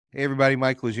Hey everybody,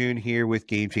 Mike Lejeune here with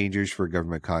Game Changers for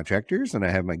Government Contractors, and I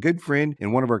have my good friend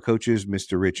and one of our coaches,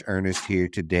 Mr. Rich Ernest, here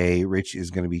today. Rich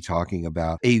is going to be talking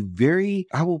about a very,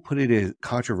 I will put it, a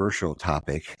controversial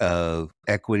topic of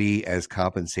equity as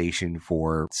compensation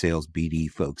for sales BD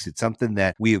folks. It's something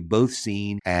that we have both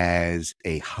seen as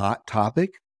a hot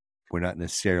topic. We're not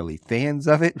necessarily fans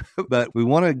of it, but we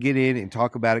want to get in and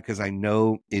talk about it because I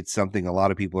know it's something a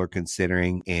lot of people are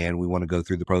considering, and we want to go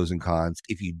through the pros and cons.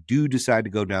 If you do decide to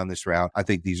go down this route, I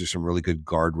think these are some really good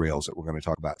guardrails that we're going to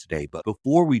talk about today. But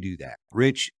before we do that,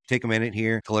 Rich, take a minute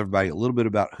here, tell everybody a little bit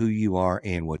about who you are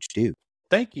and what you do.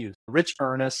 Thank you. Rich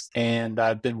Ernest, and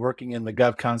I've been working in the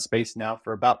GovCon space now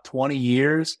for about 20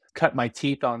 years. Cut my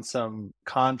teeth on some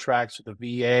contracts with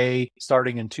the VA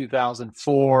starting in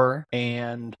 2004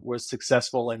 and was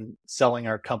successful in selling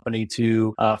our company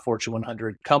to a Fortune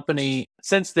 100 company.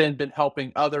 Since then, been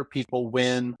helping other people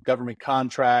win government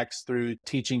contracts through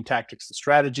teaching tactics and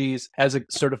strategies as a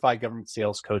certified government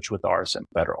sales coach with RSM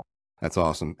Federal. That's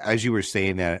awesome. As you were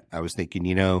saying that, I was thinking,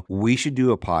 we should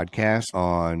do a podcast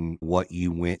on what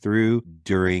you went through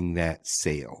during that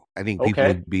sale. I think people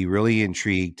would be really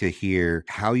intrigued to hear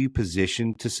how you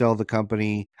positioned to sell the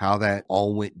company, how that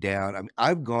all went down. I mean,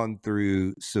 I've gone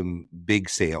through some big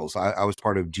sales. I was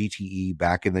part of GTE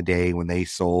back in the day when they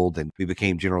sold and we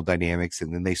became General Dynamics,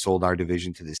 and then they sold our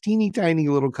division to this teeny tiny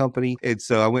little company. And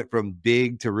so I went from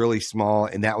big to really small,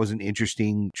 and that was an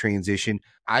interesting transition.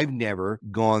 I've never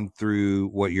gone through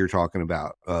what you're talking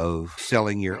about of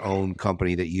selling your own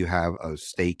company that you have a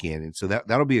stake in. And so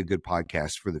that'll be a good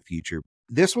podcast for the future.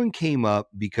 This one came up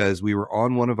because we were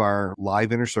on one of our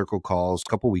live Inner Circle calls a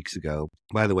couple weeks ago.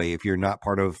 By the way, if you're not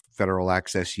part of Federal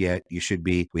Access yet, you should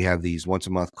be. We have these once a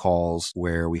month calls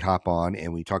where we hop on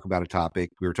and we talk about a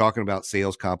topic. We were talking about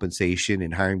sales compensation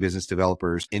and hiring business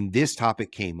developers, and this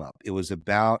topic came up. It was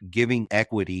about giving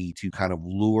equity to kind of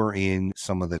lure in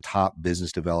some of the top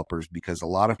business developers, because a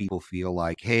lot of people feel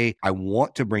like, hey, I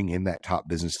want to bring in that top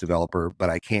business developer, but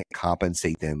I can't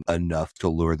compensate them enough to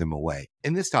lure them away.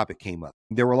 And this topic came up.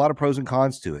 There were a lot of pros and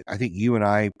cons to it. I think you and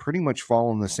I pretty much fall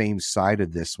on the same side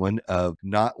of this one of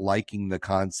not liking the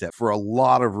concept for a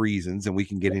lot of reasons, and we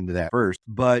can get into that first.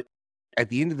 But at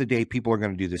the end of the day, people are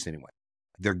going to do this anyway.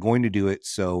 They're going to do it.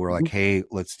 So we're like, hey,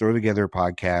 let's throw together a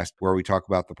podcast where we talk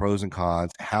about the pros and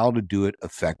cons, how to do it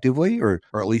effectively, or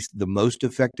at least the most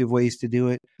effective ways to do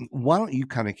it. Why don't you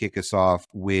kind of kick us off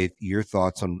with your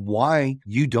thoughts on why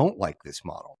you don't like this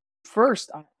model? First,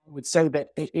 I would say that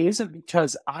it isn't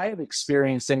because I have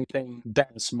experienced anything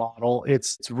that this model.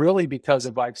 It's really because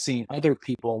of I've seen other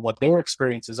people and what their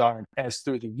experiences are. As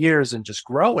through the years and just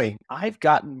growing, I've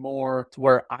gotten more to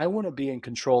where I want to be in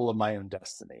control of my own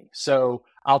destiny. So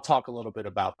I'll talk a little bit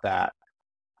about that.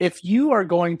 If you are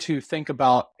going to think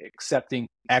about accepting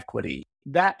equity,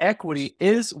 that equity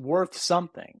is worth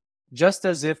something. Just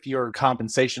as if your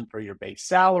compensation for your base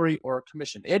salary or a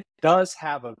commission, it does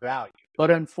have a value. But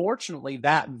unfortunately,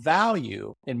 that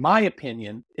value, in my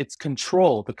opinion, it's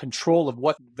control. The control of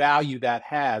what value that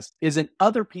has is in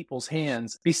other people's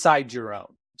hands besides your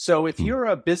own. So if you're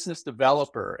a business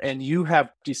developer and you have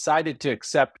decided to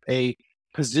accept a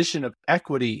position of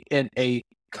equity in a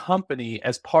company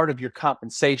as part of your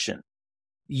compensation,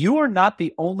 you are not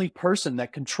the only person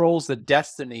that controls the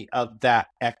destiny of that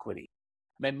equity.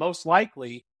 And most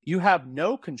likely, you have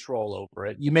no control over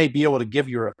it. You may be able to give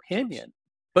your opinion,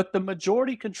 but the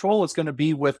majority control is going to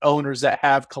be with owners that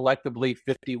have collectively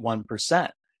 51%.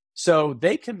 So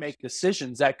they can make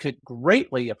decisions that could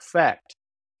greatly affect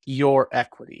your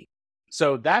equity.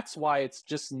 So that's why it's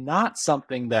just not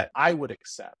something that I would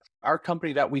accept. Our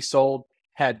company that we sold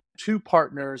had two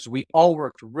partners. We all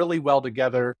worked really well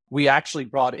together. We actually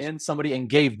brought in somebody and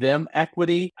gave them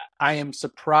equity. I am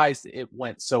surprised it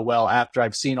went so well after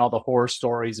I've seen all the horror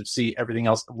stories of everything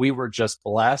else. We were just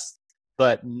blessed,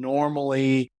 but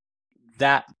normally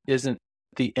that isn't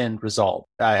the end result.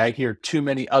 I hear too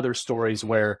many other stories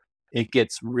where it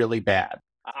gets really bad.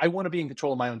 I want to be in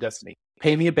control of my own destiny.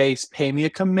 Pay me a base, pay me a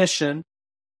commission,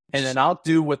 and then I'll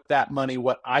do with that money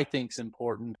what I think is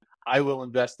important. I will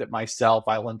invest it myself.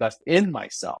 I will invest in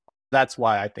myself. That's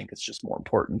why I think it's just more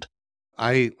important.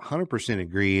 I 100%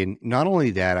 agree. And not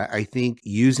only that, I think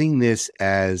using this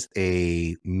as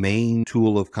a main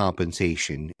tool of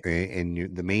compensation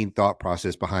and the main thought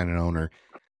process behind an owner,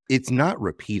 it's not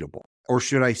repeatable. Or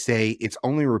should I say it's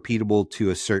only repeatable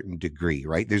to a certain degree,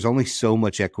 right? There's only so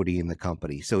much equity in the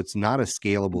company. So it's not a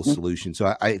scalable solution.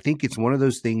 So I think it's one of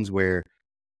those things where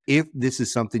if this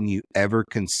is something you ever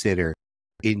consider,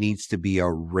 it needs to be a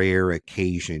rare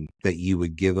occasion that you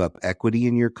would give up equity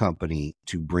in your company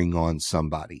to bring on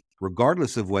somebody.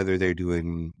 regardless of whether they're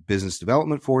doing business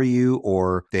development for you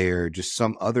or they're just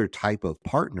some other type of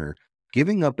partner,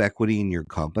 giving up equity in your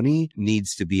company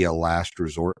needs to be a last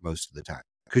resort most of the time,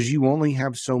 because you only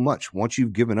have so much. Once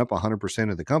you've given up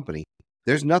 100% of the company,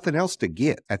 there's nothing else to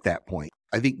get at that point.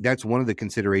 I think that's one of the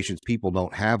considerations people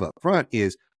don't have up front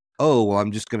is, oh, well,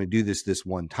 I'm just going to do this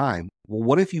one time. Well,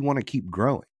 what if you want to keep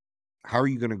growing? How are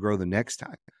you going to grow the next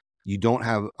time? You don't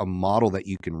have a model that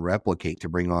you can replicate to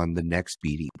bring on the next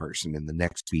BD person and the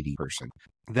next BD person.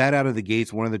 That out of the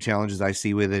gates, one of the challenges I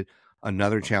see with it.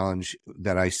 Another challenge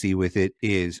that I see with it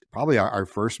is probably our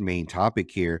first main topic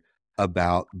here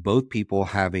about both people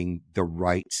having the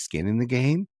right skin in the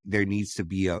game. There needs to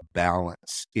be a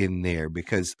balance in there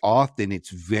because often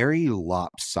it's very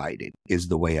lopsided is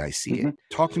the way I see it.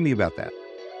 Talk to me about that.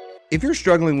 If you're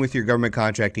struggling with your government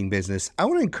contracting business, I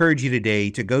want to encourage you today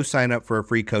to go sign up for a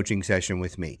free coaching session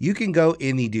with me. You can go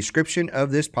in the description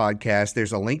of this podcast.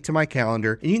 There's a link to my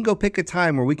calendar, and you can go pick a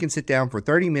time where we can sit down for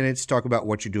 30 minutes, talk about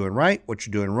what you're doing right, what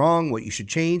you're doing wrong, what you should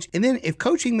change. And then if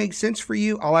coaching makes sense for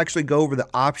you, I'll actually go over the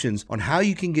options on how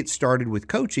you can get started with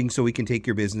coaching so we can take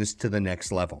your business to the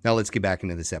next level. Now let's get back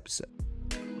into this episode.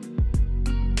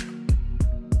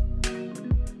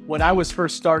 When I was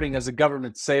first starting as a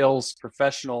government sales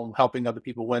professional, helping other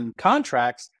people win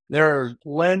contracts, there are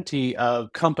plenty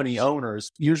of company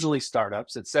owners, usually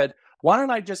startups, that said, why don't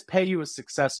I just pay you a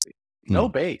success fee? No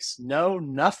base, no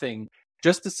nothing,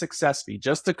 just a success fee,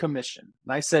 just a commission.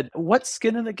 And I said, what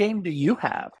skin in the game do you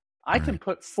have? I can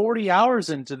put 40 hours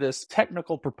into this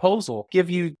technical proposal, give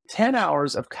you 10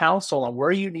 hours of counsel on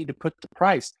where you need to put the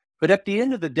price. But at the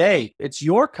end of the day, it's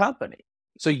your company.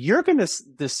 So you're going to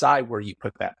decide where you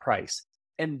put that price.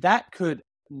 And that could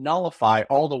nullify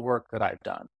all the work that I've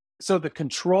done. So the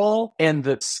control and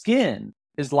the skin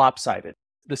is lopsided.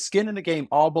 The skin in the game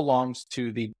all belongs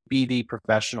to the BD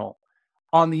professional.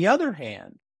 On the other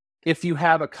hand, if you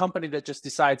have a company that just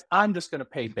decides, I'm just going to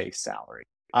pay base salary,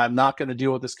 I'm not going to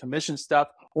deal with this commission stuff,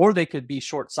 or they could be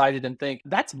short-sighted and think,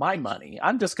 that's my money,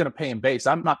 I'm just going to pay them base,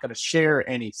 I'm not going to share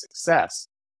any success.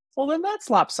 Well, then that's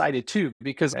lopsided too,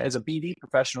 because as a BD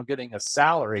professional getting a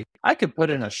salary, I could put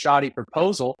in a shoddy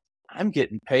proposal. I'm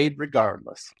getting paid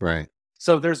regardless. Right.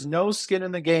 So there's no skin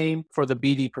in the game for the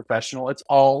BD professional. It's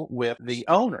all with the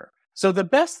owner. So the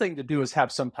best thing to do is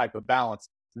have some type of balance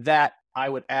that I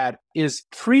would add is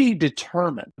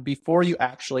predetermined before you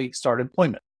actually start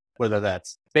employment, whether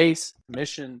that's base,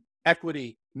 commission,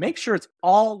 equity. Make sure it's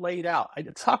all laid out. I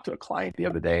talked to a client the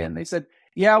other day and they said,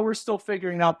 yeah, we're still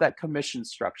figuring out that commission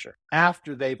structure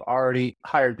after they've already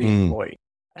hired the employee.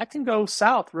 That can go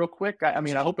south real quick. I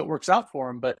mean, I hope it works out for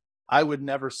them, but I would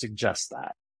never suggest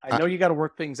that. I know you got to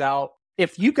work things out.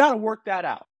 If you got to work that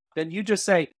out, then you just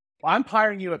say, well, I'm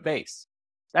hiring you at base.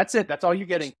 That's it. That's all you're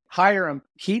getting. Hire them.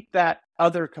 Keep that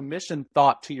other commission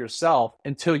thought to yourself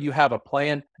until you have a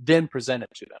plan, then present it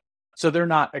to them. So they're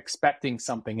not expecting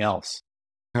something else.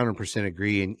 100%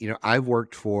 agree. And, I've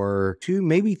worked for 2,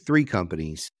 maybe 3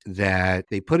 companies that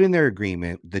they put in their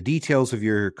agreement, the details of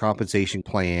your compensation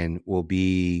plan will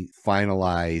be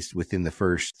finalized within the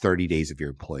first 30 days of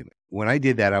your employment. When I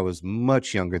did that, I was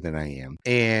much younger than I am.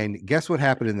 And guess what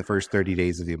happened in the first 30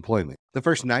 days of the employment? The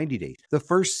first 90 days, the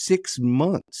first 6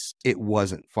 months, it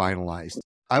wasn't finalized.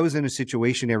 I was in a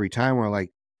situation every time where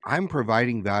I'm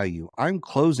providing value, I'm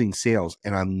closing sales,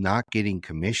 and I'm not getting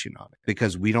commission on it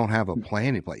because we don't have a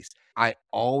plan in place. I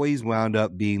always wound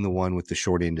up being the one with the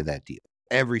short end of that deal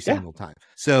every single time.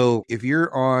 So if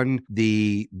you're on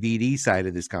the BD side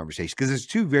of this conversation, because there's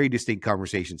 2 very distinct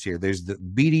conversations here. There's the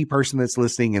BD person that's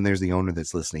listening and there's the owner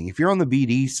that's listening. If you're on the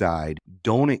BD side,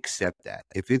 don't accept that.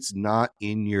 If it's not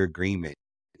in your agreement,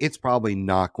 it's probably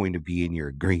not going to be in your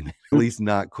agreement, at least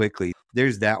not quickly.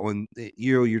 There's that one.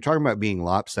 You're talking about being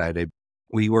lopsided.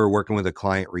 We were working with a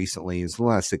client recently. It's the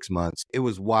last 6 months. It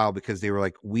was wild because they were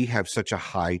like, we have such a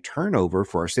high turnover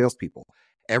for our salespeople.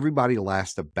 Everybody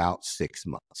lasts about 6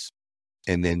 months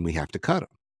and then we have to cut them.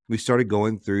 We started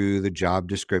going through the job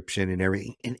description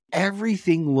and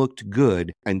everything looked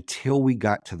good until we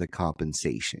got to the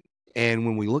compensation. And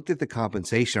when we looked at the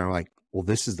compensation, I'm like, well,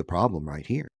 this is the problem right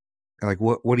here. Like,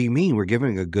 what do you mean? We're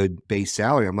giving a good base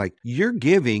salary. I'm like, you're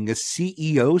giving a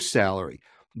CEO salary.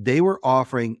 They were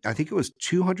offering, I think it was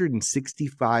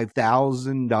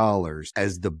 $265,000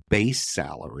 as the base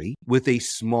salary with a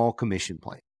small commission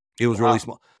plan. It was really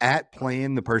small. At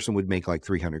plan, the person would make like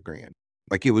 $300,000.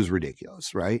 Like, it was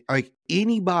ridiculous, right? Like,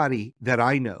 anybody that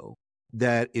I know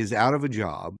that is out of a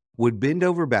job would bend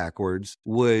over backwards,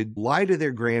 would lie to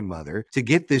their grandmother to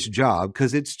get this job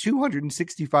because it's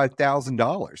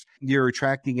 $265,000. You're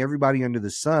attracting everybody under the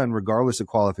sun, regardless of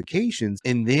qualifications.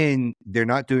 And then they're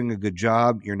not doing a good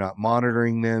job. You're not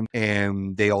monitoring them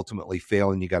and they ultimately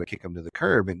fail and you got to kick them to the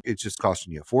curb. And it's just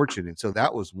costing you a fortune. And so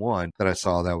that was one that I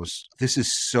saw this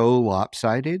is so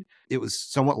lopsided. It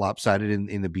was somewhat lopsided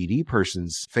in the BD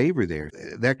person's favor there.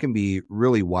 That can be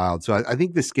really wild. So I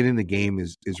think the skin in the game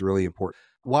is really important.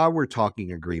 While we're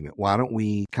talking agreement, why don't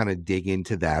we kind of dig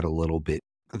into that a little bit?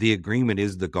 The agreement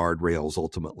is the guardrails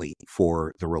ultimately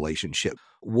for the relationship.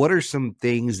 What are some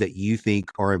things that you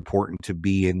think are important to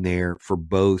be in there for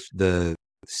both the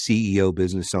CEO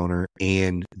business owner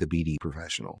and the BD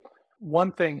professional?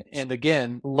 One thing, and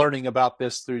again, learning about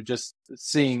this through just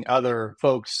seeing other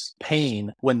folks'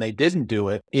 pain when they didn't do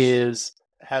it, is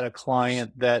had a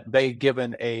client that they'd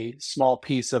given a small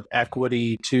piece of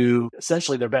equity to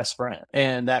essentially their best friend.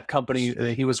 And that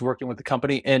company, he was working with the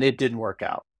company and it didn't work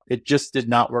out. It just did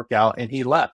not work out. And he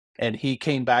left and he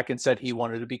came back and said he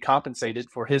wanted to be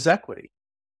compensated for his equity.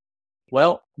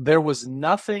 Well, there was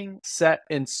nothing set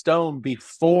in stone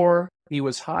before he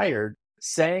was hired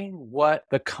saying what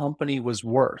the company was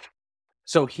worth.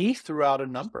 So he threw out a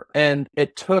number and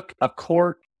it took a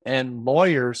court and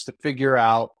lawyers to figure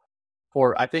out,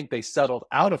 or I think they settled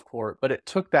out of court, but it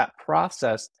took that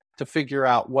process to figure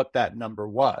out what that number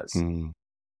was.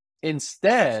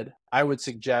 Instead, I would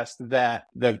suggest that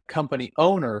the company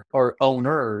owner or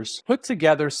owners put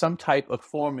together some type of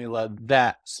formula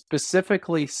that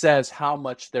specifically says how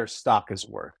much their stock is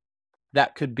worth.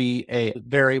 That could be a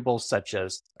variable such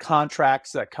as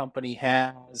contracts that company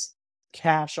has,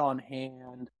 cash on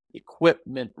hand,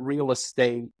 equipment, real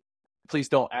estate. Please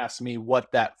don't ask me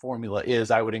what that formula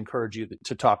is. I would encourage you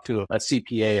to talk to a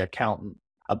CPA accountant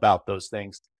about those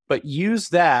things. But use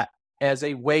that as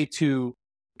a way to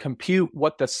compute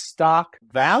what the stock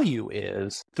value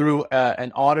is through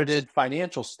an audited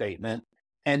financial statement.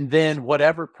 And then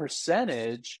whatever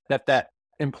percentage that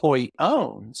employee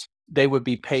owns, they would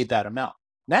be paid that amount.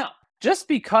 Now, just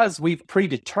because we've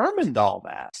predetermined all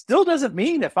that still doesn't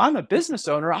mean if I'm a business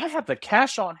owner, I have the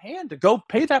cash on hand to go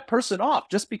pay that person off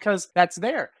just because that's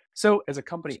there. So as a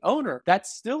company owner, that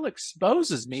still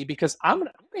exposes me because I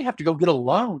may have to go get a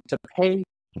loan to pay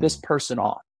this person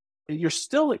off. You're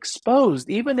still exposed,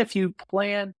 even if you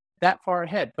plan that far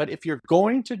ahead. But if you're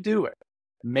going to do it,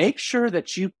 make sure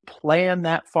that you plan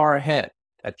that far ahead,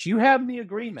 that you have the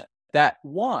agreement that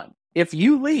one, if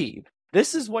you leave,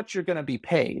 this is what you're going to be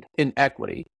paid in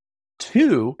equity.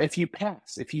 Two, if you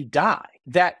pass, if you die,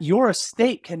 that your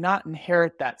estate cannot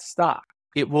inherit that stock.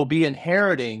 It will be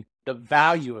inheriting the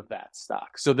value of that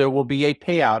stock. So there will be a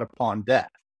payout upon death.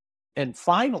 And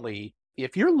finally,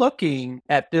 if you're looking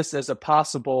at this as a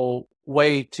possible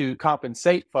way to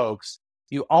compensate folks,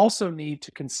 you also need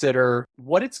to consider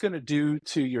what it's going to do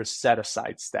to your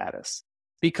set-aside status.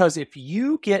 Because if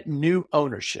you get new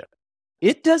ownership,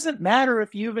 it doesn't matter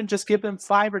if you even just give them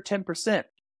 5 or 10%.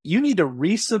 You need to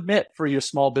resubmit for your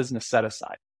small business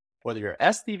set-aside, whether you're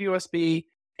SDVOSB,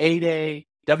 8A,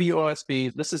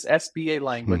 WOSB. This is SBA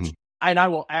language. And I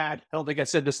will add, I don't think I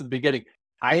said this at the beginning,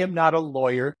 I am not a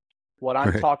lawyer. What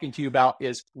I'm talking to you about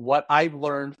is what I've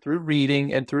learned through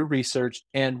reading and through research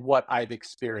and what I've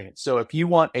experienced. So if you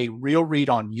want a real read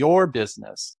on your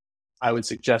business, I would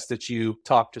suggest that you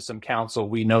talk to some counsel.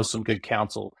 We know some good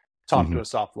counsel. Talk to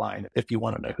us offline if you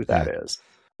want to know who that is.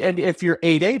 And if you're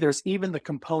 8A, there's even the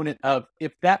component of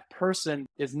if that person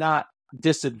is not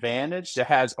disadvantaged,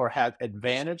 has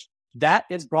advantage, that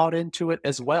is brought into it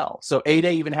as well. So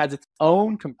 8A even has its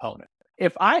own component.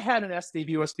 If I had an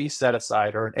SDVOSB set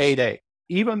aside or an 8A,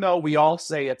 even though we all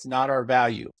say it's not our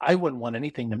value, I wouldn't want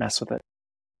anything to mess with it.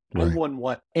 I wouldn't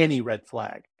want any red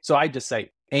flag. So I just say,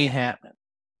 ain't happening.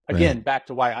 Again, back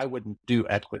to why I wouldn't do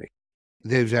equity.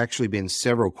 There's actually been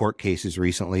several court cases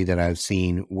recently that I've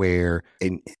seen where,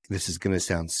 and this is going to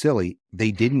sound silly, they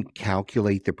didn't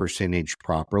calculate the percentage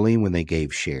properly when they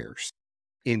gave shares.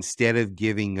 Instead of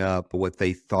giving up what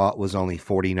they thought was only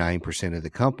 49% of the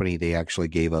company, they actually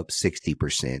gave up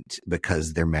 60%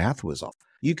 because their math was off.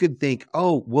 You could think,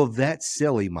 oh, well, that's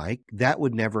silly, Mike. That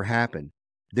would never happen.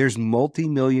 There's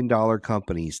multi-million-dollar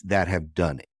companies that have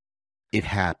done it. It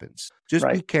happens. Just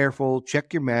be careful,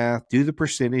 check your math, do the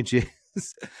percentages.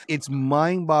 It's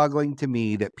mind-boggling to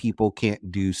me that people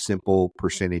can't do simple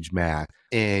percentage math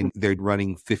and they're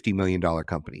running $50 million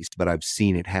companies, but I've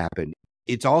seen it happen.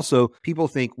 It's also, people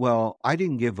think, well, I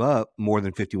didn't give up more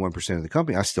than 51% of the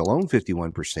company. I still own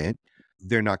 51%.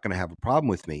 They're not going to have a problem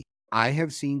with me. I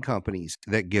have seen companies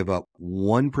that give up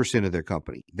 1% of their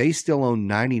company. They still own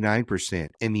 99%.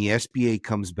 And the SBA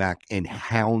comes back and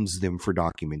hounds them for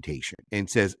documentation and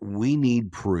says, we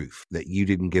need proof that you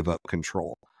didn't give up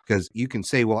control. Because you can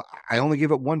say, well, I only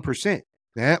give up 1%.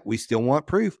 Yeah, we still want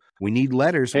proof. We need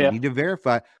letters. We need to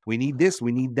verify. We need this.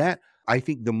 We need that. I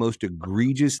think the most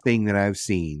egregious thing that I've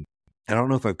seen, I don't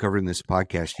know if I've covered in this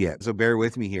podcast yet, so bear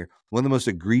with me here. One of the most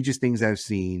egregious things I've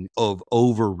seen of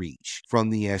overreach from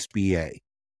the SBA.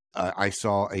 I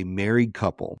saw a married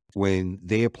couple when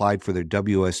they applied for their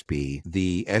WSB.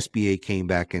 The SBA came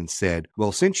back and said,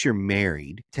 well, since you're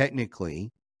married, technically,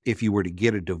 if you were to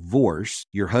get a divorce,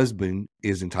 your husband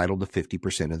is entitled to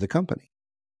 50% of the company.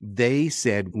 They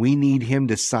said, we need him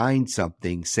to sign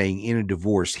something saying in a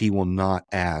divorce, he will not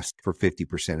ask for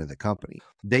 50% of the company.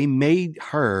 They made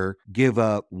her give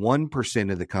up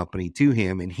 1% of the company to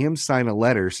him and him sign a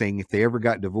letter saying if they ever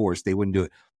got divorced, they wouldn't do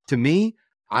it. To me,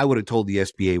 I would have told the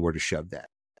SBA where to shove that.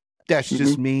 That's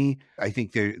just me. I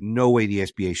think there's no way the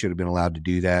SBA should have been allowed to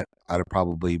do that. I'd have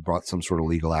probably brought some sort of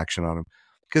legal action on them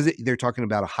because they're talking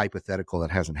about a hypothetical that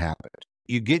hasn't happened.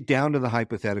 You get down to the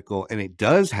hypothetical and it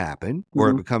does happen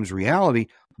or it becomes reality,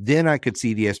 then I could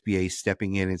see the SBA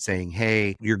stepping in and saying,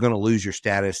 hey, you're going to lose your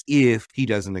status if he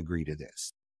doesn't agree to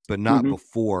this, but not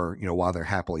before, while they're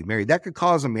happily married. That could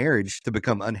cause a marriage to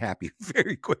become unhappy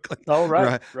very quickly. Oh,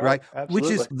 right. Which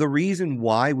is the reason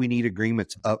why we need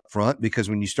agreements up front, because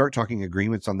when you start talking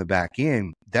agreements on the back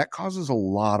end, that causes a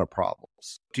lot of problems.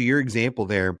 To your example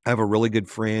there, I have a really good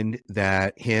friend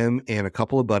that him and a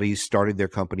couple of buddies started their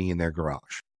company in their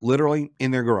garage, literally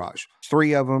in their garage.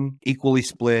 3 of them equally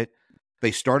split. They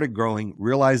started growing,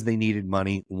 realized they needed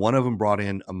money. One of them brought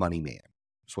in a money man.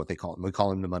 That's what they call him. We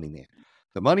call him the money man.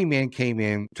 The money man came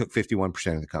in, took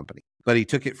 51% of the company, but he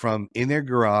took it from in their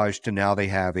garage to now they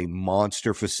have a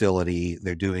monster facility.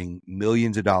 They're doing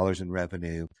millions of dollars in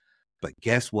revenue. But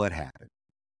guess what happened?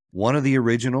 One of the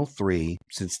original 3,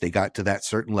 since they got to that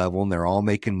certain level and they're all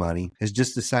making money, has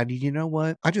just decided, you know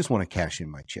what? I just want to cash in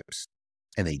my chips.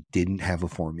 And they didn't have a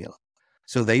formula.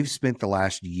 So they've spent the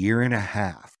last year and a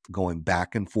half going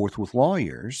back and forth with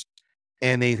lawyers.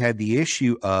 And they've had the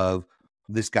issue of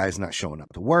this guy's not showing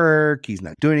up to work. He's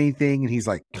not doing anything. And he's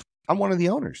like, I'm one of the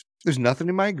owners. There's nothing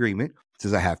in my agreement that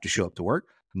says I have to show up to work.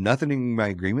 Nothing in my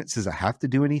agreement says I have to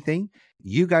do anything.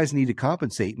 You guys need to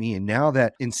compensate me. And now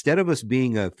that instead of us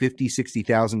being a $50,000,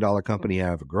 $60,000 company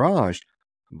out of a garage,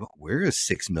 we're a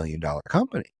 $6 million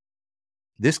company.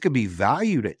 This could be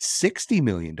valued at $60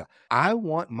 million. I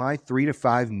want my $3 to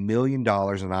 $5 million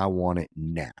and I want it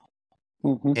now.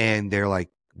 And they're like,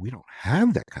 we don't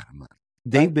have that kind of money.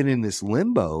 They've been in this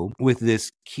limbo with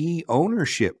this key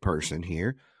ownership person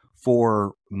here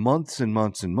for months and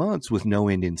months and months with no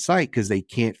end in sight because they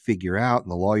can't figure out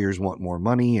and the lawyers want more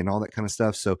money and all that kind of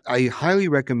stuff. So I highly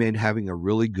recommend having a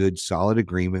really good, solid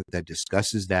agreement that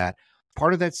discusses that.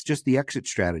 Part of that's just the exit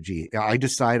strategy. I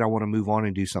decide I want to move on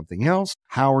and do something else.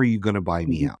 How are you going to buy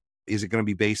me out? Is it going to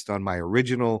be based on my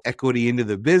original equity into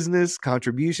the business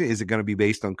contribution? Is it going to be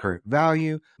based on current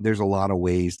value? There's a lot of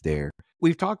ways there.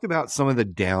 We've talked about some of the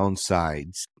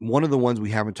downsides. One of the ones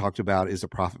we haven't talked about is a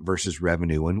profit versus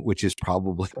revenue one, which is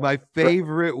probably my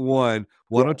favorite one.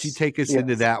 Why don't you take us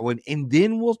into that one? And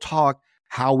then we'll talk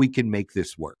how we can make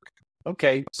this work.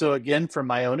 Okay. So again, from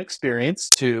my own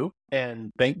experience too,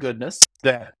 and thank goodness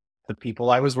that the people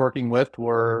I was working with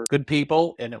were good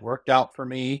people and it worked out for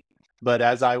me. But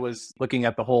as I was looking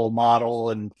at the whole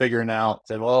model and figuring out,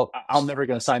 said, well, I'm never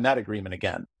going to sign that agreement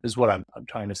again, is what I'm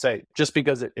trying to say, just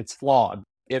because it's flawed.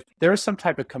 If there's some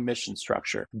type of commission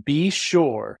structure, be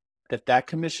sure that that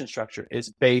commission structure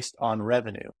is based on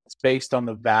revenue. It's based on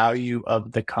the value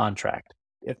of the contract.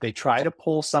 If they try to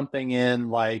pull something in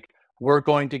like, we're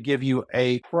going to give you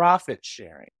a profit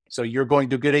sharing, so you're going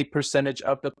to get a percentage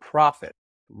of the profit,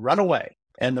 run away.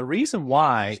 And the reason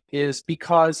why is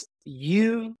because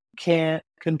you can't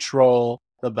control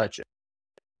the budget.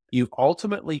 You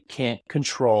ultimately can't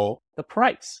control the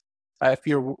price. If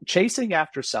you're chasing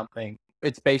after something,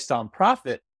 it's based on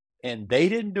profit and they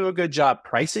didn't do a good job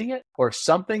pricing it, or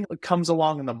something comes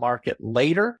along in the market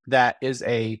later that is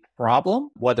a problem,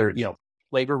 whether,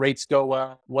 labor rates go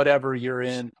up, whatever you're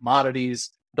in,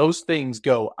 commodities, those things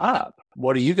go up.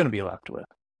 What are you going to be left with?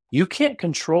 You can't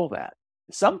control that.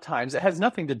 Sometimes it has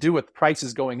nothing to do with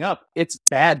prices going up. It's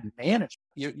bad management.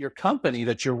 Your company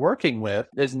that you're working with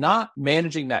is not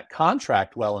managing that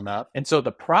contract well enough. And so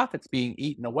the profit's being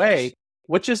eaten away,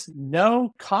 which is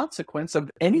no consequence of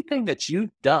anything that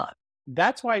you've done.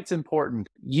 That's why it's important.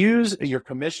 Use your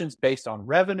commissions based on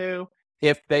revenue.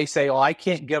 If they say, oh, I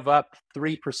can't give up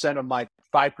 3% of my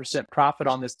 5% profit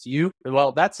on this to you,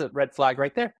 well, that's a red flag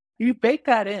right there. You bake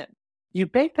that in. You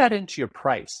bake that into your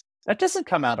price. That doesn't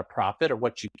come out of profit or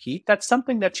what you keep. That's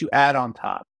something that you add on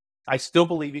top. I still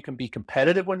believe you can be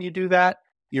competitive when you do that.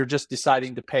 You're just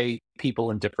deciding to pay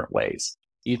people in different ways.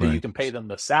 Either you Right. can pay them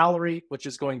the salary, which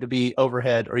is going to be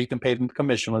overhead, or you can pay them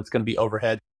commission, which is going to be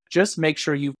overhead. Just make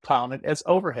sure you count it as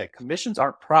overhead. Commissions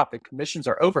aren't profit. Commissions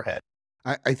are overhead.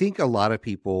 I think a lot of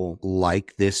people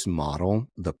like this model,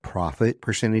 the profit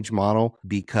percentage model,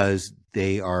 because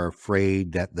they are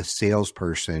afraid that the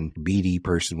salesperson, BD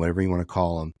person, whatever you want to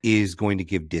call them, is going to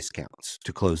give discounts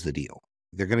to close the deal.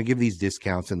 They're going to give these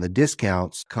discounts, and the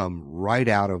discounts come right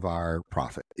out of our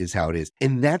profit, is how it is.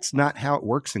 And that's not how it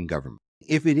works in government.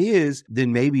 If it is,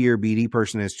 then maybe your BD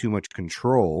person has too much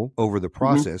control over the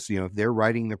process. You know, if they're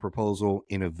writing the proposal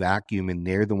in a vacuum and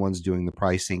they're the ones doing the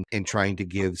pricing and trying to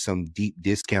give some deep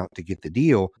discount to get the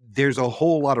deal, there's a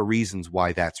whole lot of reasons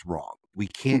why that's wrong. We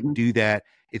can't do that.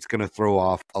 It's going to throw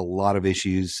off a lot of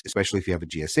issues, especially if you have a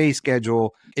GSA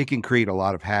schedule. It can create a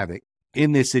lot of havoc.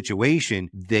 In this situation,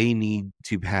 they need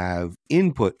to have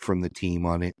input from the team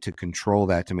on it to control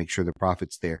that, to make sure the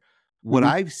profit's there. What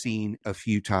I've seen a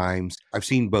few times, I've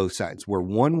seen both sides, where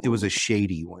one, it was a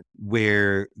shady one,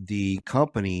 where the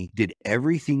company did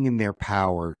everything in their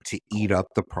power to eat up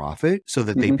the profit so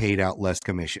that they paid out less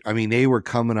commission. I mean, they were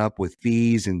coming up with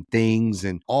fees and things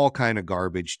and all kind of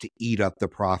garbage to eat up the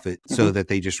profit so that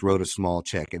they just wrote a small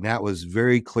check. And that was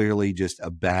very clearly just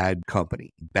a bad company,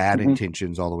 bad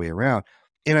intentions all the way around.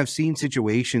 And I've seen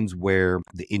situations where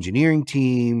the engineering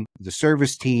team, the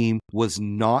service team was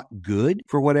not good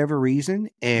for whatever reason.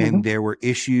 And there were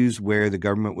issues where the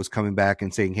government was coming back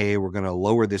and saying, hey, we're going to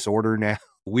lower this order now.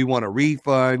 We want a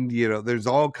refund. You know, there's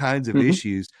all kinds of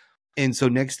issues. And so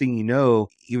next thing you know,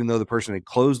 even though the person had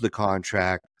closed the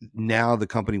contract, now the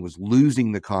company was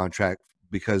losing the contract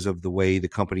because of the way the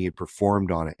company had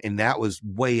performed on it. And that was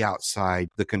way outside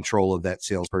the control of that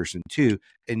salesperson too.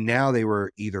 And now they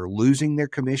were either losing their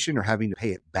commission or having to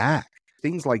pay it back.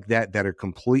 Things like that are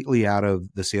completely out of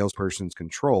the salesperson's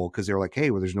control, because they're like, hey,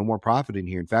 well, there's no more profit in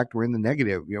here. In fact, we're in the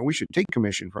negative. You know, we should take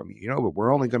commission from you, you know, but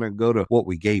we're only going to go to what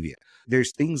we gave you.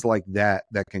 There's things like that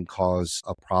that can cause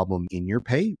a problem in your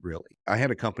pay, really. I had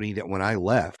a company that when I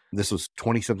left, this was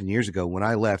 20 something years ago, when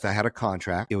I left, I had a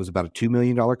contract. It was about a $2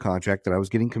 million contract that I was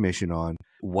getting commission on.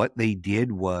 What they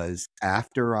did was,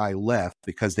 after I left,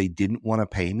 because they didn't want to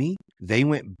pay me, they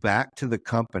went back to the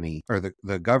company or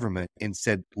the government and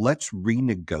said, let's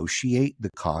renegotiate the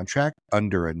contract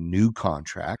under a new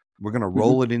contract. We're going to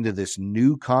roll it into this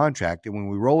new contract. And when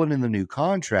we roll it in the new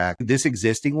contract, this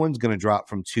existing one's going to drop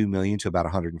from 2 million to about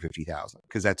 150,000,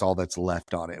 because that's all that's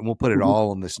left on it. And we'll put it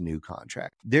all on this new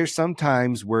contract. There's some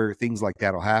times where things like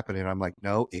that will happen. And I'm like,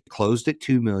 no, it closed at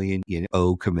 2 million. You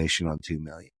owe commission on 2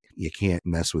 million. You can't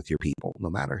mess with your people, no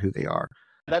matter who they are.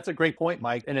 That's a great point,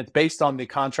 Mike. And it's based on the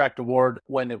contract award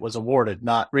when it was awarded,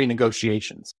 not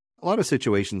renegotiations. A lot of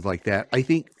situations like that. I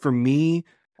think for me,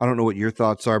 I don't know what your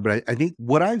thoughts are, but I think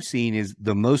what I've seen is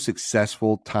the most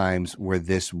successful times where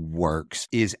this works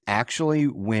is actually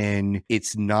when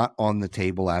it's not on the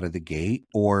table out of the gate,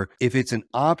 or if it's an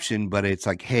option, but it's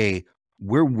like, hey,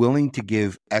 we're willing to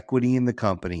give equity in the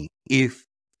company if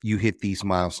you hit these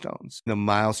milestones. The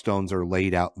milestones are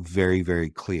laid out very, very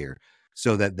clear,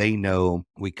 so that they know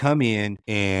we come in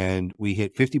and we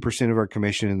hit 50% of our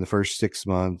commission in the first 6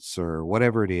 months or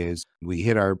whatever it is. We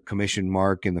hit our commission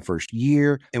mark in the first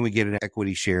year and we get an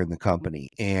equity share in the company,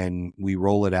 and we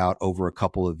roll it out over a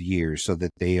couple of years so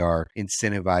that they are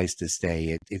incentivized to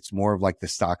stay. It's more of like the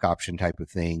stock option type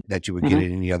of thing that you would get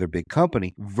in any other big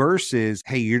company, versus,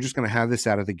 hey, you're just going to have this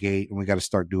out of the gate and we got to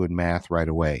start doing math right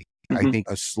away. I think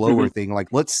a slower thing, like,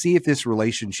 let's see if this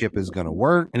relationship is going to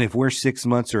work. And if we're 6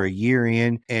 months or a year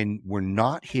in and we're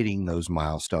not hitting those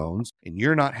milestones and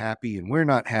you're not happy and we're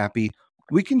not happy,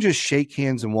 we can just shake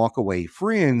hands and walk away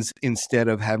friends, instead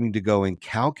of having to go and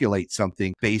calculate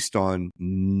something based on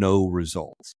no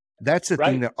results. That's the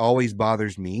thing that always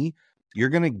bothers me. You're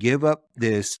going to give up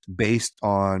this based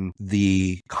on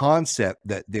the concept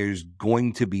that there's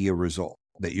going to be a result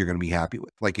that you're going to be happy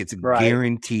with. Like, it's a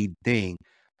guaranteed thing.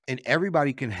 And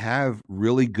everybody can have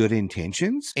really good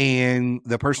intentions, and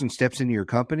the person steps into your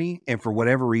company and for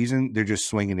whatever reason, they're just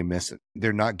swinging and missing.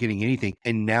 They're not getting anything.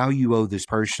 And now you owe this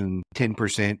person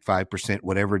 10%, 5%,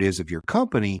 whatever it is of your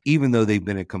company, even though they've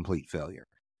been a complete failure.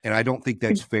 And I don't think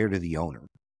that's fair to the owner.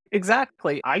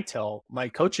 Exactly. I tell my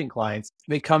coaching clients,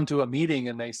 they come to a meeting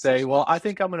and they say, well, I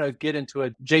think I'm going to get into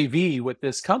a JV with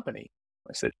this company.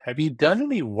 I said, have you done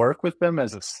any work with them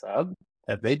as a sub?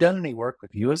 Have they done any work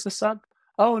with you as a sub?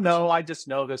 Oh, no, I just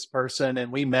know this person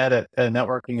and we met at a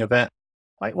networking event.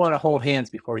 Might want to hold hands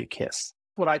before you kiss.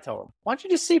 What I tell them, why don't you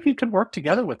just see if you can work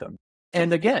together with them?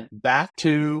 And again, back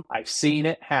to, I've seen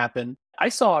it happen. I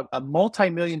saw a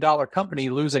multi-million-dollar company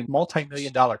losing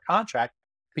multi-million-dollar contract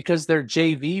because their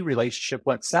JV relationship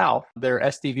went south, their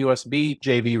SDVUSB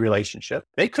JV relationship.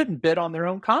 They couldn't bid on their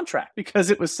own contract because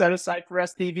it was set aside for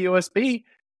SDVUSB.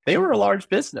 They were a large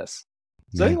business.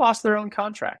 So they lost their own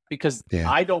contract because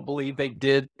I don't believe they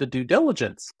did the due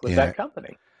diligence with that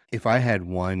company. If I had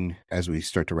one, as we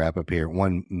start to wrap up here,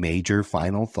 one major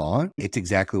final thought, it's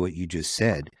exactly what you just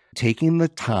said. Taking the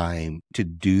time to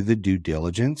do the due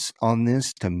diligence on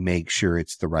this to make sure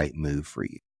it's the right move for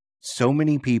you. So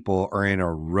many people are in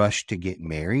a rush to get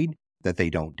married that they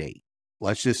don't date.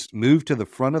 Let's just move to the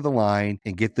front of the line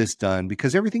and get this done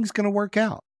because everything's going to work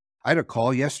out. I had a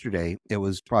call yesterday. It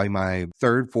was probably my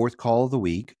third, fourth call of the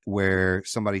week where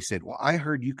somebody said, well, I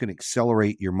heard you can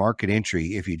accelerate your market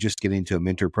entry if you just get into a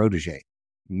mentor protege.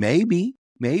 Maybe,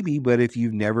 but if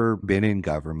you've never been in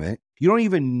government, you don't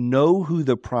even know who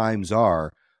the primes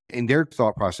are. And their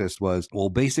thought process was, well,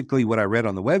 basically what I read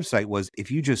on the website was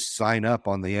if you just sign up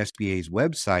on the SBA's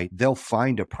website, they'll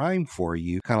find a prime for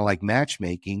you, kind of like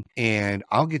matchmaking, and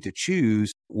I'll get to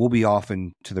choose. We'll be off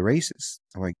into the races.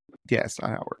 I'm like, yeah, it's not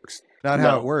how it works. Not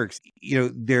how it works.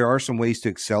 There are some ways to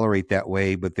accelerate that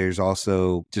way, but there's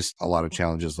also just a lot of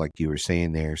challenges like you were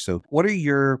saying there. So what are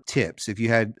your tips? If you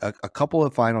had a couple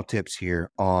of final tips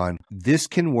here on this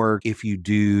can work if you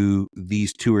do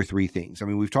these 2 or 3 things. I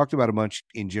mean, we've talked about a bunch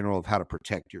in general of how to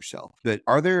protect yourself, but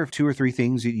are there 2 or 3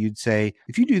 things that you'd say,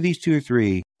 if you do these 2 or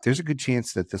 3, there's a good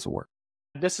chance that this will work?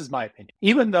 This is my opinion.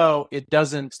 Even though it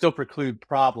doesn't still preclude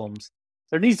problems,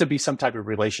 there needs to be some type of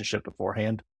relationship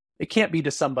beforehand. It can't be to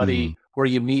somebody where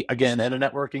you meet again at a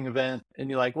networking event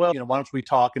and you're like, well, why don't we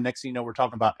talk? And next thing you know, we're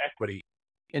talking about equity.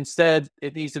 Instead,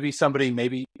 it needs to be somebody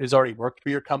maybe who's already worked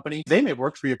for your company. They may have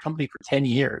worked for your company for 10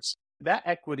 years. That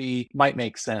equity might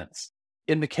make sense.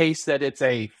 In the case that it's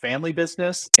a family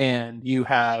business and you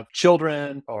have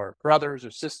children or brothers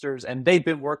or sisters, and they've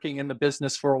been working in the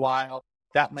business for a while,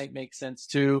 that might make sense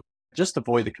too. Just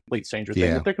avoid the complete stranger thing.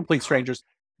 If they're complete strangers,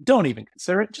 don't even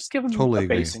consider it. Just give them a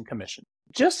base and commission.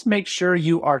 Just make sure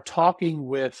you are talking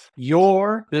with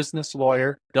your business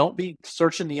lawyer. Don't be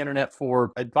searching the internet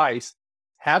for advice.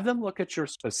 Have them look at your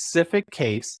specific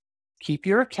case. Keep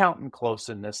your accountant close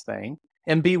in this thing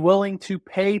and be willing to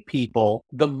pay people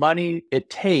the money it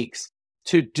takes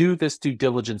to do this due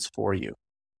diligence for you.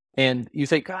 And you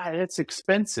think, God, it's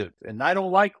expensive and I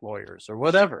don't like lawyers or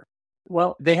whatever.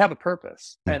 Well, they have a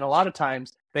purpose. And a lot of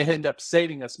times they end up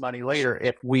saving us money later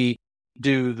if we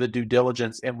do the due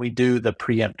diligence and we do the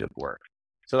preemptive work.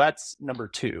 So that's number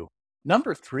 2.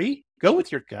 Number 3, go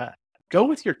with your gut. Go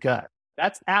with your gut.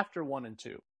 That's after 1 and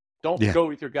 2. Don't go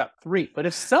with your gut 3. But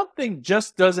if something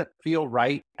just doesn't feel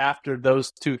right after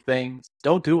those 2 things,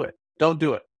 don't do it. Don't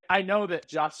do it. I know that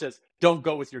Josh says, don't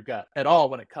go with your gut at all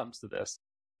when it comes to this.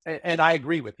 And I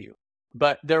agree with you.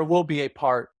 But there will be a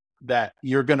part that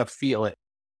you're going to feel it.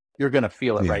 You're going to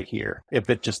feel it right here if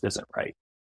it just isn't right.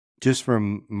 Just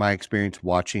from my experience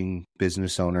watching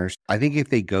business owners, I think if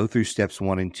they go through steps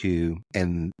 1 and 2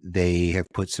 and they have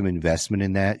put some investment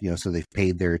in that, so they've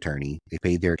paid their attorney, they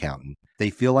paid their accountant, they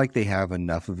feel like they have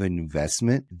enough of an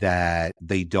investment that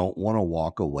they don't want to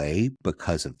walk away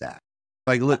because of that.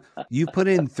 Like, look, you put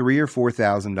in $3,000 or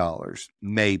 $4,000,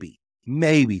 maybe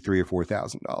 $3,000 or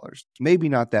 $4,000, maybe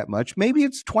not that much. Maybe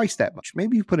it's twice that much.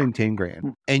 Maybe you put in 10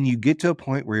 grand and you get to a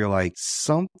point where you're like,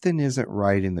 something isn't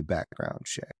right in the background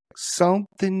check.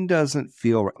 Something doesn't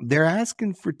feel right. They're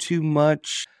asking for too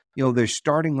much. They're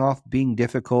starting off being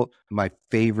difficult. My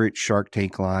favorite Shark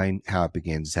Tank line, how it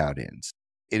begins is how it ends.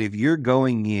 And if you're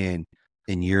going in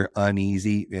and you're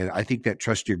uneasy, and I think that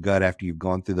trust your gut after you've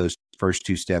gone through those first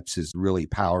 2 steps is really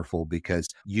powerful because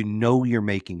you're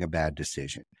making a bad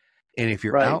decision. And if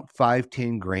you're out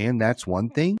 5-10 grand, that's one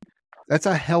thing. That's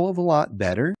a hell of a lot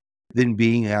better than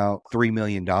being out $3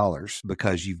 million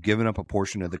because you've given up a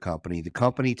portion of the company. The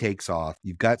company takes off.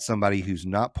 You've got somebody who's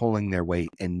not pulling their weight,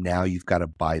 and now you've got to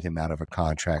buy them out of a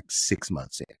contract 6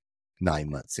 months in, 9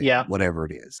 months in, whatever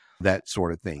it is, that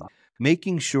sort of thing.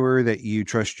 Making sure that you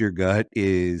trust your gut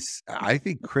is, I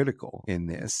think, critical in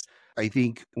this. I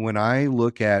think when I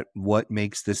look at what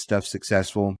makes this stuff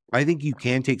successful, I think you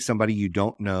can take somebody you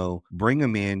don't know, bring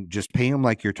them in, just pay them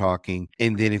like you're talking.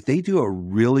 And then if they do a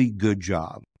really good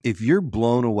job, if you're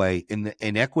blown away and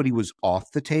equity was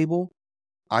off the table,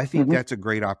 I think that's a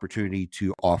great opportunity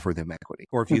to offer them equity.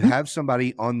 Or if you have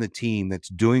somebody on the team that's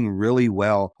doing really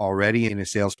well already in a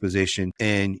sales position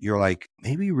and you're like,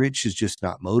 maybe Rich is just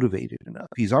not motivated enough.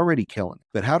 He's already killing it.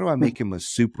 But how do I make him a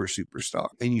superstar?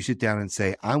 And you sit down and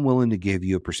say, I'm willing to give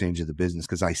you a percentage of the business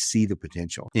because I see the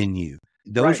potential in you.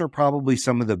 Those are probably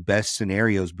some of the best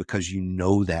scenarios because you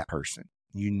know that person.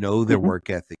 You know their work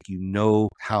ethic. You know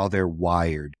how they're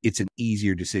wired. It's an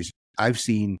easier decision. I've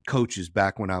seen coaches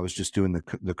back when I was just doing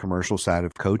the commercial side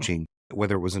of coaching,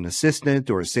 whether it was an assistant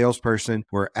or a salesperson,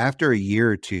 where after a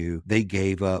year or two, they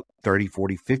gave up 30,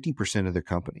 40, 50% of their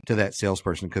company to that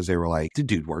salesperson because they were like, the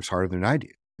dude works harder than I do.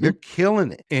 They're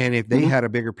killing it. And if they had a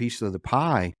bigger piece of the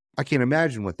pie, I can't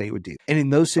imagine what they would do. And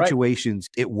in those situations,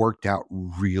 it worked out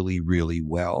really, really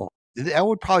well. That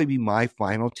would probably be my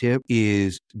final tip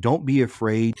is don't be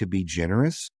afraid to be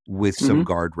generous with some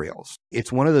guardrails.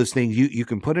 It's one of those things you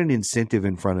can put an incentive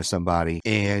in front of somebody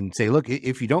and say, look,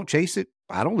 if you don't chase it,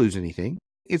 I don't lose anything.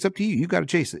 It's up to you. You got to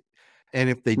chase it. And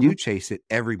if they do chase it,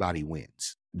 everybody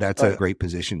wins. That's a great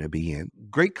position to be in.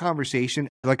 Great conversation.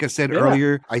 Like I said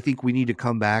earlier, I think we need to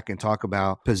come back and talk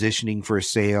about positioning for a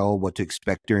sale, what to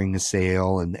expect during a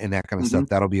sale, and that kind of stuff.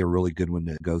 That'll be a really good one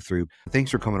to go through.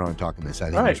 Thanks for coming on and talking this. I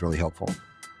think it was really helpful.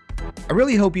 I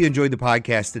really hope you enjoyed the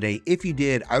podcast today. If you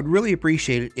did, I would really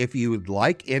appreciate it if you would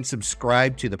like and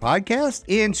subscribe to the podcast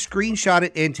and screenshot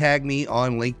it and tag me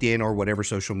on LinkedIn or whatever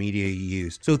social media you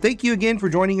use. So thank you again for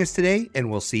joining us today, and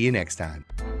we'll see you next time.